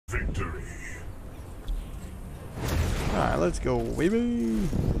Alright, let's go, baby.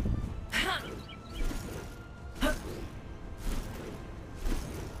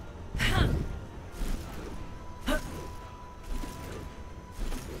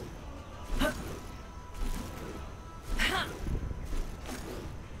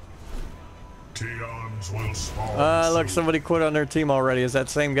 Look, somebody quit on their team already. Is that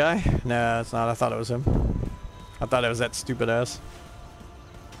the same guy? Nah, it's not. I thought it was him. I thought it was that stupid ass.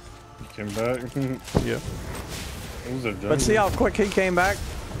 He came back. Yeah. But But see how quick he came back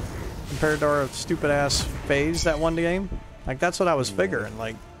compared to our stupid ass phase that one game? Like, that's what I was figuring.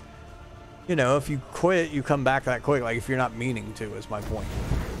 Like, you know, if you quit, you come back that quick. Like, if you're not meaning to, is my point.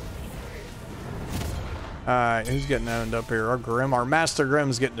 Alright, who's getting owned up here? Our Grim. Our Master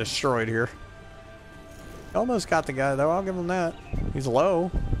Grim's getting destroyed here. Almost got the guy, though. I'll give him that. He's low.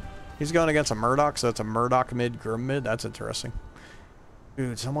 He's going against a Murdoch, so it's a Murdoch mid, Grim mid. That's interesting.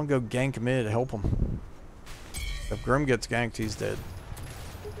 Dude, someone go gank mid. Help him. If Grim gets ganked, he's dead.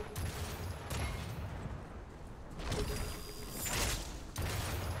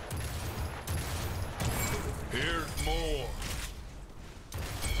 Here's more.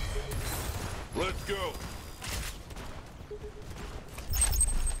 Let's go.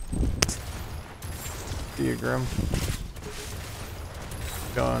 See you, Grim.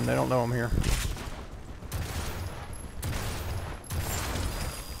 Gone. They don't know I'm here.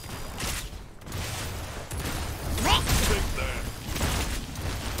 Take that.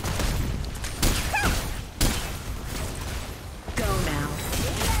 Go now.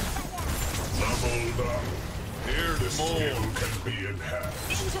 Leveled up. Here's more. Can be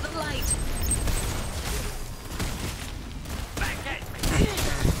enhanced. Into the light.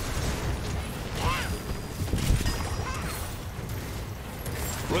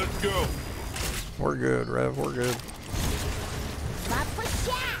 Let's go. We're good, Rev. We're good.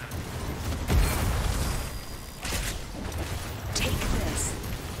 Take this.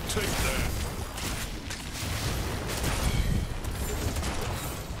 Take that.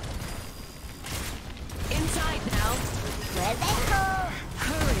 Inside now.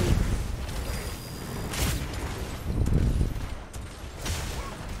 Hurry.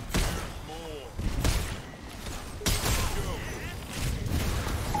 More.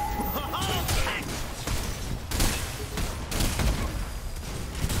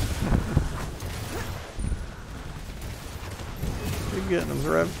 Keep getting them,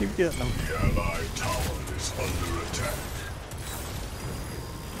 Rev. Keep getting them. The Allied tower is under attack.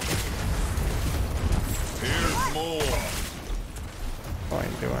 Here's more. Oh, I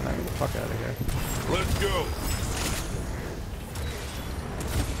ain't doing that. Get the fuck out of here. Let's go.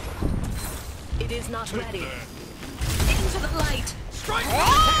 It is not Take ready. that. Into the light. Strike.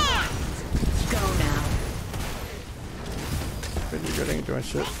 Go now. Good, you're good. Ain't doing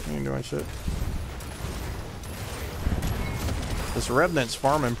shit. Ain't doing shit. This Revenant's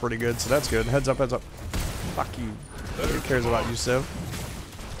farming pretty good, so that's good. Heads up, heads up. Fuck you. Nobody cares about you, Civ.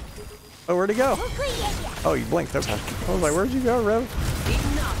 Oh, where'd he go? Oh, you blinked. Okay. I was like, where'd you go, Rev?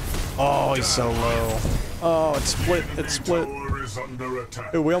 Enough. Oh, he's so low. Oh, it's split. It's split. Tower is under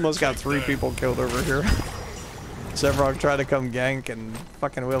attack. Dude, we almost got 3 people killed over here. Sevrog tried to come gank, and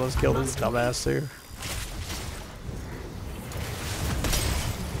fucking Willis killed his dumbass, too.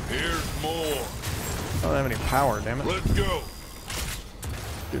 Here's more. I don't have any power, damn it. Let's go.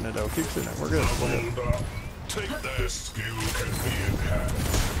 Shooting it, though. Keep shooting it. We're good. We're good. Leveled up. Take that. This skill can be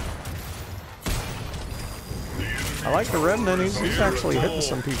enhanced. The enemy I like the Revenant. He's Here's actually hitting more.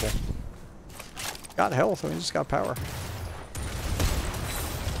 some people. Got health, I mean, just got power.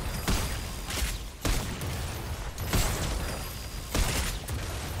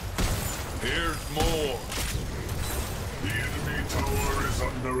 Here's more. The enemy tower is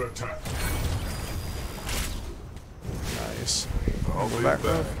under attack. Nice. I'll Go be back, back.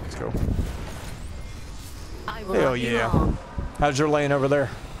 Rev. Let's go. I will Hell not be yeah. long. How's your lane over there?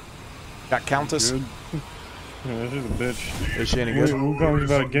 Got Countess? Good. Yeah, she's a bitch. Is she any Wait, good? Wukong's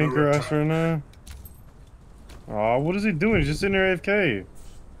about to gank her ass right now. Aw, what is he doing? He's just sitting there AFK.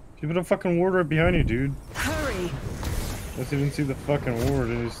 She put a fucking ward right behind you, dude. Hurry. Unless he didn't see the fucking ward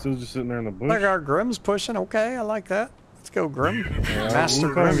and he's still just sitting there in the bush. Like our Grim's pushing. Okay, I like that. Let's go, Grim. Yeah, Master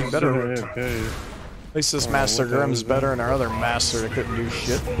Wukong's Grim's just better. sitting there AFK. At least this Oh, Master what the hell Grim's is better that? than our other Master that couldn't do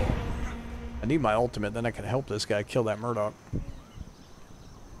shit. I need my ultimate, then I can help this guy kill that Murdoch.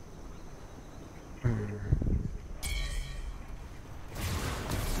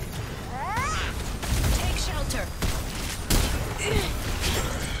 Take shelter.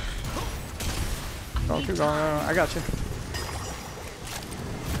 Oh, keep going. I got you.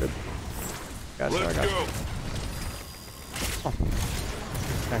 Good. Got you, I Let's got you. go.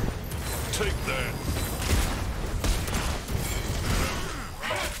 Okay. Take that.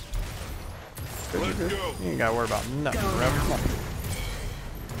 Let's go. You ain't gotta worry about nothing, Rev. Come on.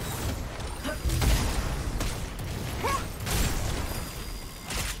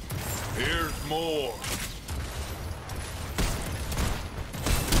 Here's more.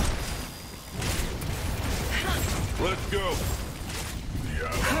 Let's go. The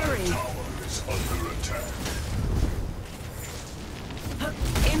Allied Hurry. tower is under attack.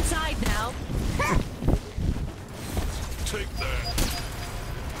 Inside now. Take that.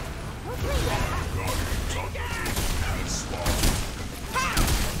 Guardians underneath has spawned.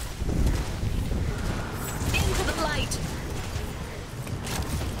 Into the light.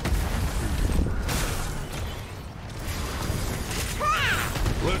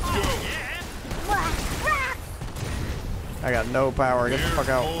 Let's go. I got no power. Get the fuck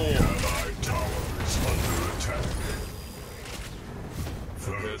out. More. The Allied tower is under attack.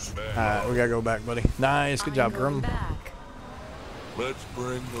 First man. Alright, we gotta go back, buddy. Nice. Good job, I'm going Grim. back. Let's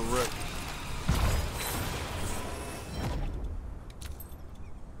bring the wreck.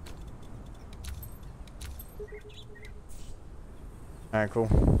 Alright, cool.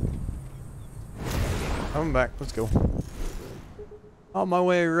 I'm back. Let's go. On my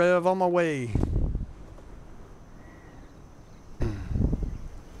way, Rev. On my way.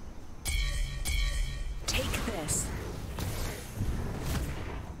 Take this.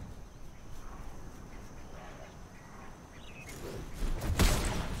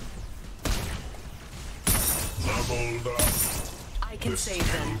 Leveled up. I can The save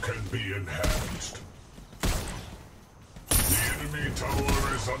skill them. can be enhanced. The enemy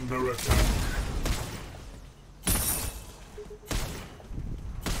tower is under attack.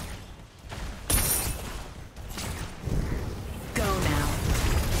 Go now.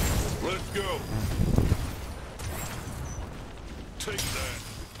 Let's go. Take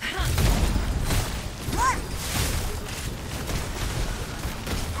that.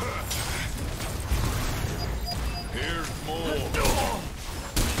 Here's more.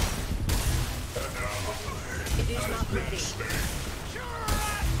 It is not ready.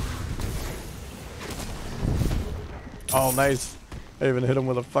 Oh, nice. I even hit him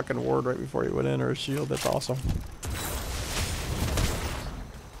with a fucking ward right before he went in, or a shield. That's awesome.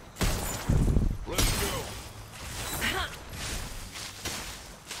 Let's go.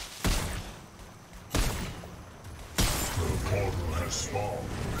 The portal has spawned.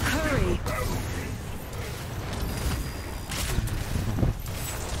 Hurry.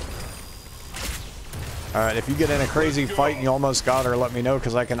 Alright, if you get in a crazy fight and you almost got her, let me know,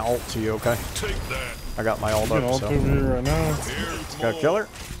 because I can ult to you, okay? Take that. I got my ult You can up, ult so. over here right now. Here's Got a more. killer?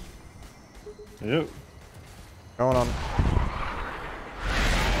 Yep. Going on.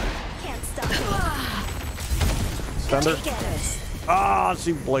 Can't stop me. Thunder. Take this. Ah,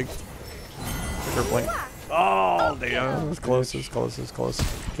 she blinked. Took her blink. Oh, damn. It's close, it's close, it's close.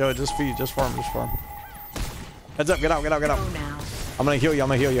 Kill it, just feed, just farm, just farm. Heads up, get out, get out, get out. Go now. I'm gonna heal you, I'm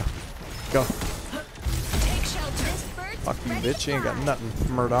gonna heal you. Go. Take shelter. Fuck you, bitch. You ain't got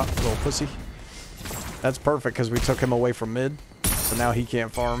nothing. Murdoch, little pussy. That's perfect, because we took him away from mid. So now he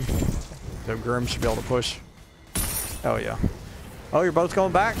can't farm. So Grim should be able to push. Oh, yeah. Oh, you're both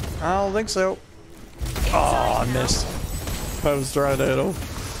going back? I don't think so. Oh, I missed. I was trying to hit him.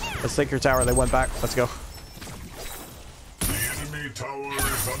 Let's take your tower. They went back. Let's go. The enemy tower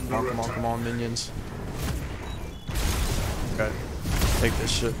is under Oh, come on, attack. come on, minions. Okay. Take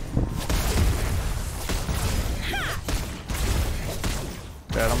this shit.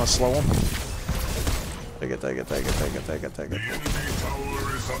 Okay, I'm gonna slow him. Take it, take it, take it, take it, take it, take The it. enemy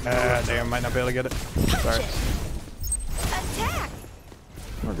tower is under Ah, attack. damn, might not be able to get it. Sorry. Attack.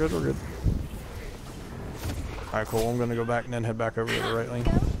 We're good, we're good. Alright, cool. I'm gonna go back and then head back over to the right lane.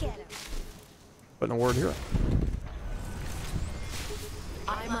 Go get him. Putting a ward here.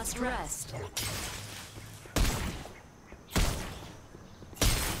 I must rest.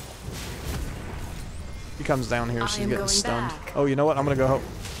 He comes down here, I she's am getting going stunned. back. Oh, you know what? I'm gonna go help.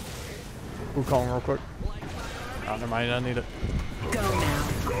 We'll call him real quick. Oh, never mind, I need it. Go now.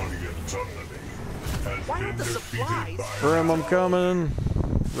 Guardians underneath has been defeated by Grim, I'm coming.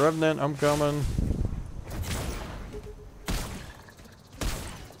 Revenant, I'm coming.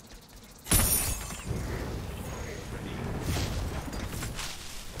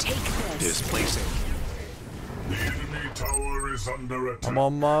 Take this. Displacing. the enemy tower is under attack. I'm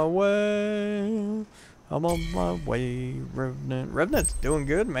on my way. I'm on my way, Revenant. Revenant's doing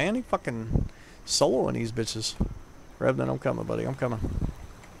good, man. He fucking soloing these bitches. Revenant, I'm coming, buddy. I'm coming.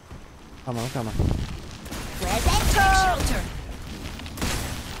 I'm coming. Take shelter.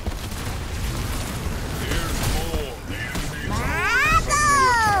 Here's more.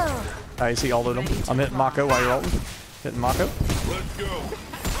 I see ulted him. I'm hitting Mako while you're ulting. Hitting Mako. Let's go.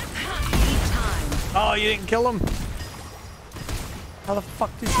 Need time. Oh, you didn't kill him? How the fuck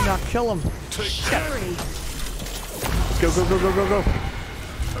did you not kill him? Hurry. Go, go, go, go, go, go.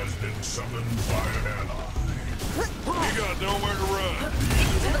 Has been summoned by an ally. You got nowhere to run.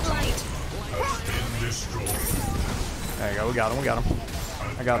 Into the light. Has been destroyed. There you go, we got him, we got him.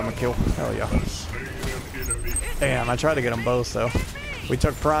 I got him a kill. Hell yeah. Slain an enemy. Damn, I tried to get them both though. We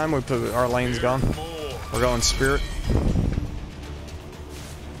took Prime, we put our lane's gone. We're going Spirit.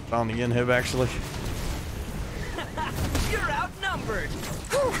 On the inhib actually. You're outnumbered.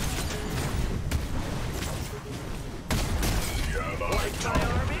 The allied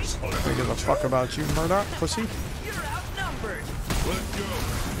tower is I under give a fuck about you, Murdoch, pussy. You're outnumbered. Let's go.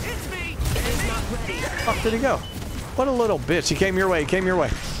 It's me. It is not ready. Fuck did he go? What a little bitch. He came your way, he came your way.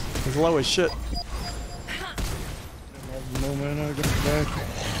 He's low as shit. No man, I got back.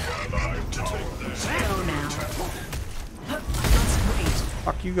 allied tower. Go now. Must wait.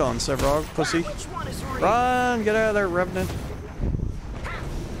 Fuck you going, Sevrog, pussy. Which one is real? Run, get out of there, Revenant.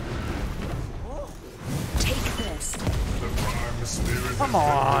 Take this. The prime spirit. Come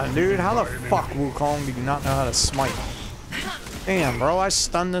on, dude. How the fuck, Wukong, do you not know how to smite? Damn, bro, I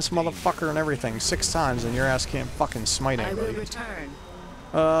stunned this motherfucker and everything 6 times and your ass can't fucking smite I will anybody. return.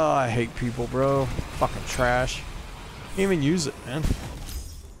 Oh, I hate people, bro. Fucking trash. Can't even use it, man.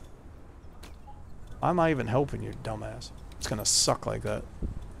 Why am I even helping you, dumbass? It's gonna suck like that.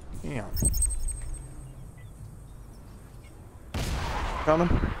 Damn. Coming?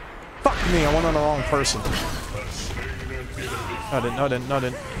 Fuck me, I went on the wrong person. No, I didn't, no, I didn't, no, I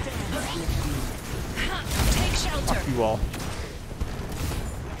didn't. Take shelter. Fuck you all.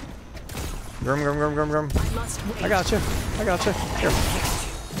 Grum, grum, grum, grum, grum. I must wait. I got you. I got you. Here.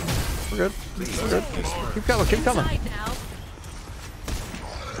 We're good. We're good. Keep coming, keep coming. Inside now.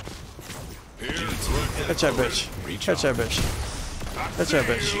 Catch that bitch. Catch that bitch. Catch that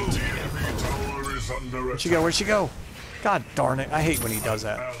bitch. The enemy tower is under Where'd she attack. go? Where'd she go? God darn it. I hate when he does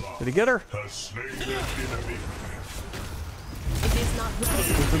that. Did he get her? Has slain an enemy. It is not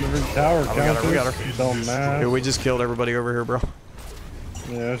ready. Open the ring tower, Oh, we got her, we got her. Dumbass. Dude, we just killed everybody over here, bro.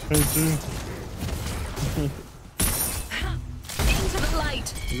 Yeah, that's me too. Into the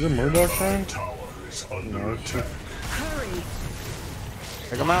light. Is it Murdoch time? Tower is under No, it's attack. Hurry.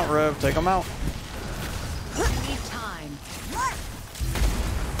 Take him out, Rev. Take him out. Need time.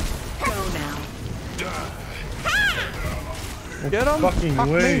 Go now. Get him. Fucking Fuck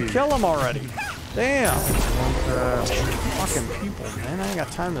way. me. Kill him already. Damn. Fucking people, man. I ain't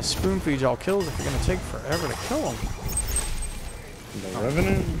got time to spoon feed y'all kills if you're gonna take forever to kill them. The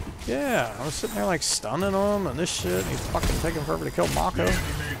Revenant? Yeah, I was sitting there like stunning him and this shit. And he's fucking taking forever to kill Mako.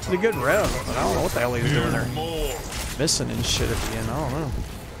 He's a good Rev, but I don't know what the hell he was doing there. More. Missing and shit at the end. I don't know.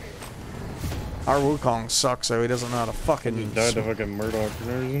 Our Wukong sucks, so he doesn't know how to He fucking. died to fucking Murdoch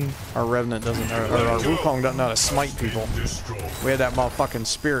version. Our Revenant doesn't know, or our Wukong doesn't know how to smite people. Destroyed. We had that motherfucking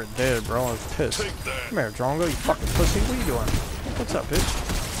spirit dead, bro. I was pissed. Take that. Come here, Drongo, you fucking pussy. What are you doing? What's up, bitch?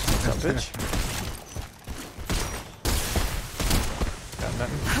 What's up, bitch? Got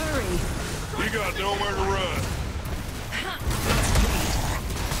nothing. Hurry. You got nowhere to run.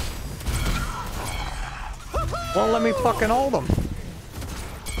 Won't let me fucking hold them.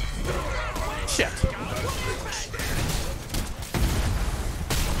 Shit.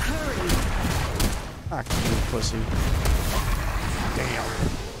 Hurry. Fuck you, pussy. Damn.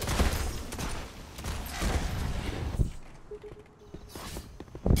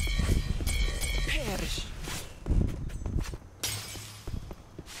 Perish.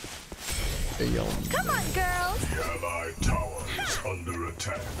 Hey, yo. Come on, girls. The allied tower is under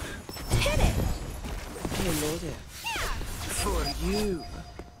attack. Hit it. Hello there. For you.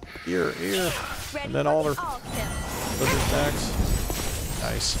 Here, here. Ready And then for all the their all-kill. other attacks.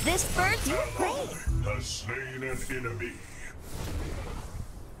 Nice. This bird's great. Has slain an enemy.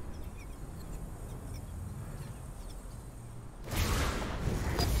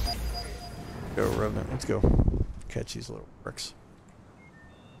 Go, Revenant. Let's go. Catch these little bricks.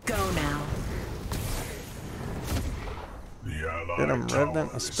 Go now. The allied Get him, tower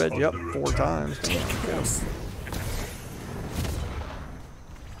Revenant. I is sped you up under 4 attack. times. Take this.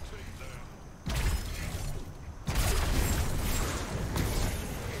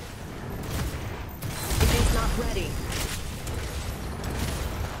 It is not ready.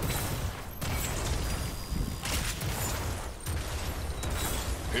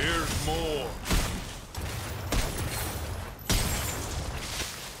 Here's more.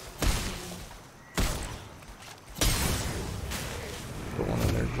 Put one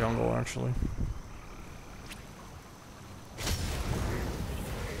in their jungle, actually.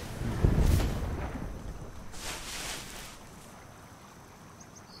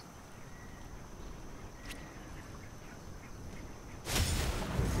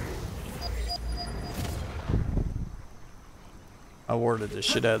 I warded the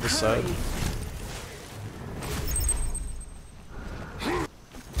shit out of this side.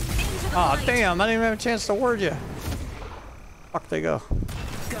 Aw, oh, damn, I didn't even have a chance to ward you. Fuck, they go.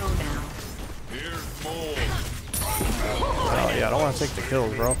 Go now. Here's more. Oh, yeah, I don't want to take the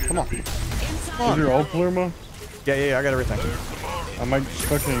kills, bro. Come on. Is your ult Lerma? Yeah, I got everything. I might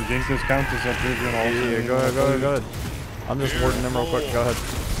fucking gank this countess up here. Yeah, go ahead. I'm just warding them real quick. Go ahead.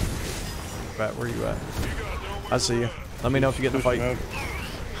 Bat, where you at? I see you. Let me know if you get in the fight. Yeah,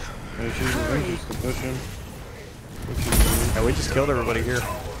 she's just to push him. Yeah, we just killed everybody here.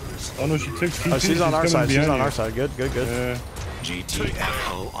 Oh no, she took TP. Oh, she's on our side. She's on our side. Good. Yeah.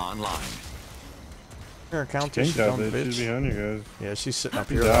 GTFO online. Here, Countess. She's She's on behind bitch. you guys. Yeah, she's sitting up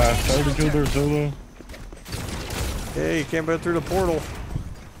here. Yeah, I already killed her solo. Hey, you can't go through the portal.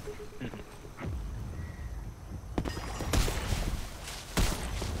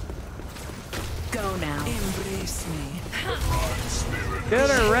 Go now. Embrace me. Get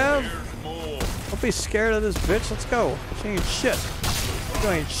her, Rev. Here's more. Don't be scared of this bitch. Let's go. She ain't shit. She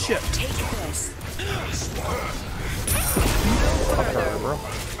ain't shit. Take this. Fuck her, bro.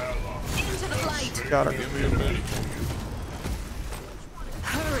 Into the light. Got her. Give me a minute.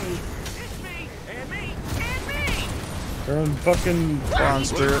 Hurry. They're on fucking. They're on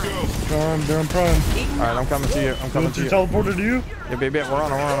spirit. They're on prime. Alright, I'm coming to you. I'm coming to you. Teleported to you? Yeah, baby, we're on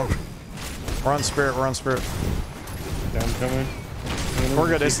them. We're on spirit. Yeah, I'm coming. We're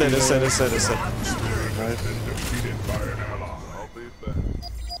good. It's it. Nice. Defeated by an ally. I'll be back.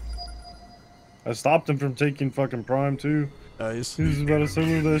 I stopped him from taking fucking prime too. Nice. He was about to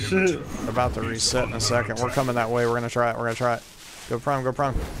solo that shit. We're about to reset in a second. We're coming that way. We're gonna try it. Go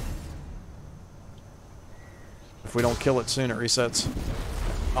prime. If we don't kill it soon, it resets.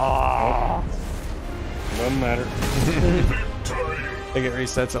 Ah. Doesn't matter. I think it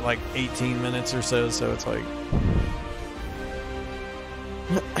resets at like 18 minutes or so, so it's like...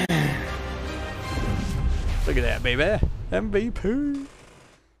 Look at that, baby. MVP.